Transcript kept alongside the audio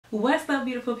What's up,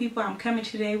 beautiful people? I'm coming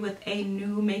today with a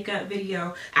new makeup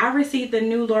video. I received the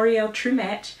new L'Oreal True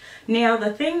Match. Now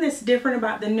the thing that's different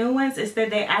about the new ones is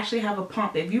that they actually have a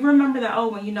pump. If you remember the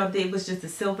old one, you know, it was just a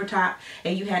silver top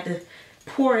and you had to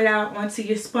pour it out onto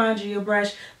your sponge or your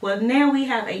brush. Well, now we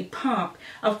have a pump.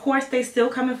 Of course, they still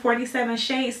come in 47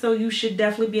 shades, so you should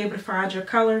definitely be able to find your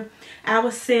color. I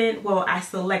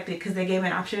selected because they gave me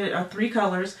an option of 3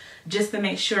 colors just to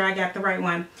make sure I got the right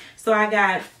one. So I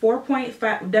got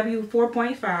 4.5,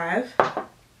 W4.5,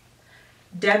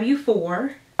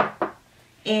 W4,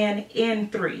 and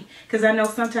N3. Because I know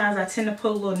sometimes I tend to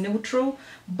put a little neutral,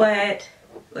 but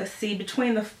let's see,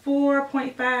 between the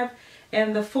 4.5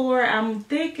 and the 4, I'm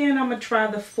thinking I'm gonna try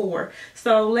the 4.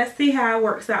 So let's see how it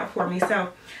works out for me. So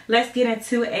let's get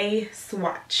into a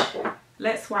swatch.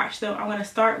 Let's swatch though. I'm gonna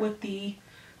start with the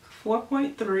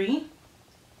 4.3.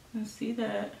 Let's see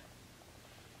that.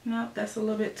 Nope, that's a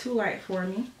little bit too light for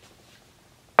me.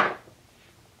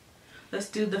 Let's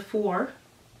do the 4.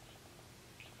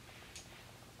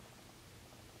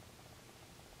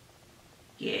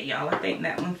 Yeah, y'all, I think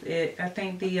that one's it. I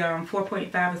think the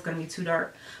 4.5 is going to be too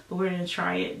dark, but we're going to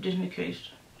try it just in case.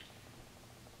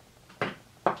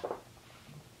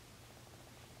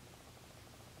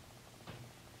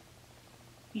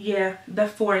 Yeah, the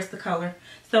 4 is the color.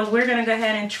 So we're going to go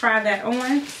ahead and try that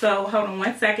on. So hold on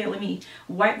one second. Let me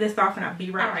wipe this off and I'll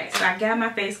be right back. Alright, so I got my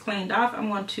face cleaned off. I'm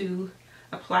going to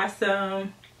apply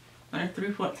some on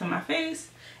 3/4 of my face.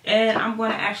 And I'm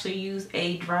going to actually use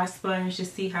a dry sponge to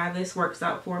see how this works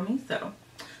out for me. So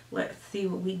let's see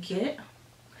what we get.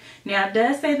 Now it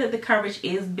does say that the coverage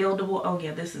is buildable. Oh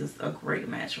yeah, this is a great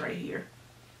match right here.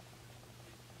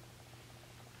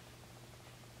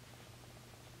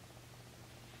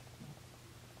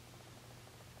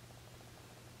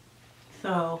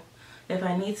 So if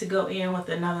I need to go in with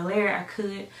another layer, I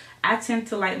could. I tend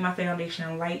to like my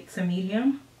foundation light to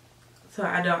medium. So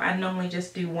I normally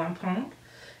just do one pump.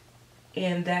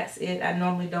 And that's it. I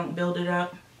normally don't build it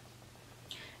up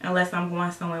unless I'm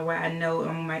going somewhere where I know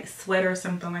I might sweat or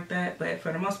something like that. But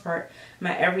for the most part,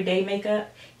 my everyday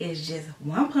makeup is just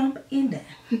one pump and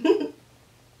done.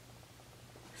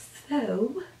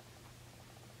 So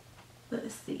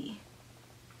let's see.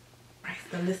 Right,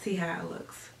 so let's see how it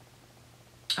looks.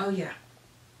 Oh yeah.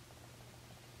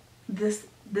 This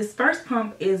first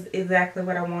pump is exactly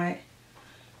what I want.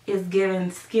 It's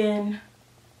giving skin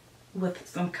with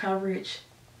some coverage.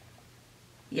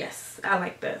 Yes, I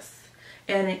like this.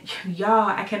 And y'all,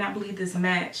 I cannot believe this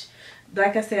match.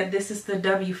 Like I said, this is the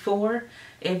W4.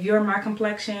 If you're my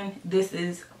complexion, this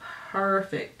is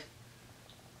perfect.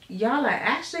 Y'all, I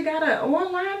actually got an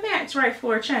online match right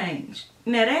for a change.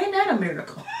 Now, ain't that a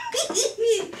miracle?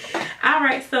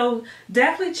 Alright, so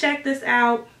definitely check this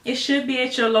out. It should be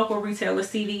at your local retailer,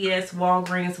 CVS,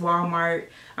 Walgreens, Walmart,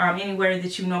 anywhere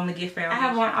that you normally get found. I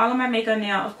have on all of my makeup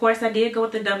now. Of course, I did go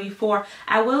with the W4.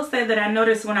 I will say that I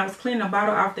noticed when I was cleaning the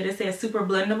bottle off that it says super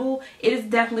blendable. It is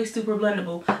definitely super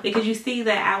blendable because you see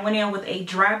that I went in with a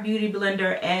dry beauty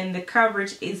blender and the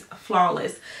coverage is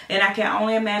flawless. And I can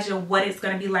only imagine what it's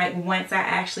going to be like once I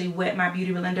actually wet my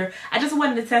beauty blender. I just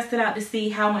wanted to test it out to see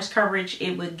how much coverage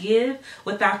it would give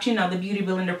without, you know, the beauty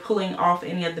blender pulling off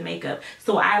any of the makeup.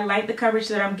 So I like the coverage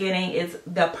that I'm getting. It's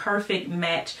the perfect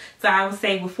match. So I would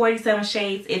say with 47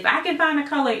 shades, if I can find a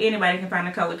color, anybody can find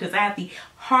a color because I have the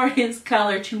hardest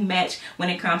color to match when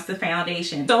it comes to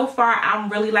foundation. So far, I'm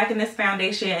really liking this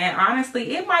foundation, and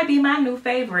honestly, it might be my new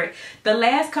favorite. The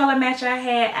last color match I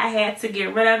had to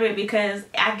get rid of it because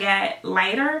I got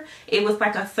lighter. It was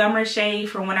like a summer shade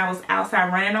from when I was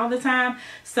outside running all the time.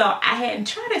 So I hadn't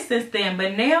tried it since then,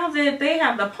 but now that they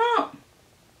have the pump,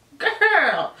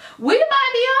 girl, we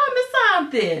might be on to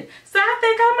something. So I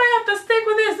think I might have to stick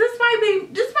with this. This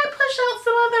might push out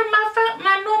some other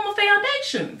my normal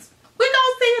foundations. We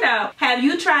gonna see it out. Have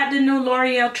you tried the new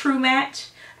L'Oreal True Match?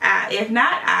 If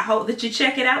not, I hope that you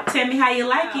check it out. Tell me how you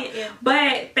like it.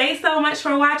 But thanks so much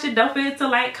for watching. Don't forget to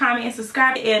like, comment, and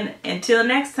subscribe. And until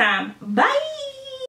next time, bye.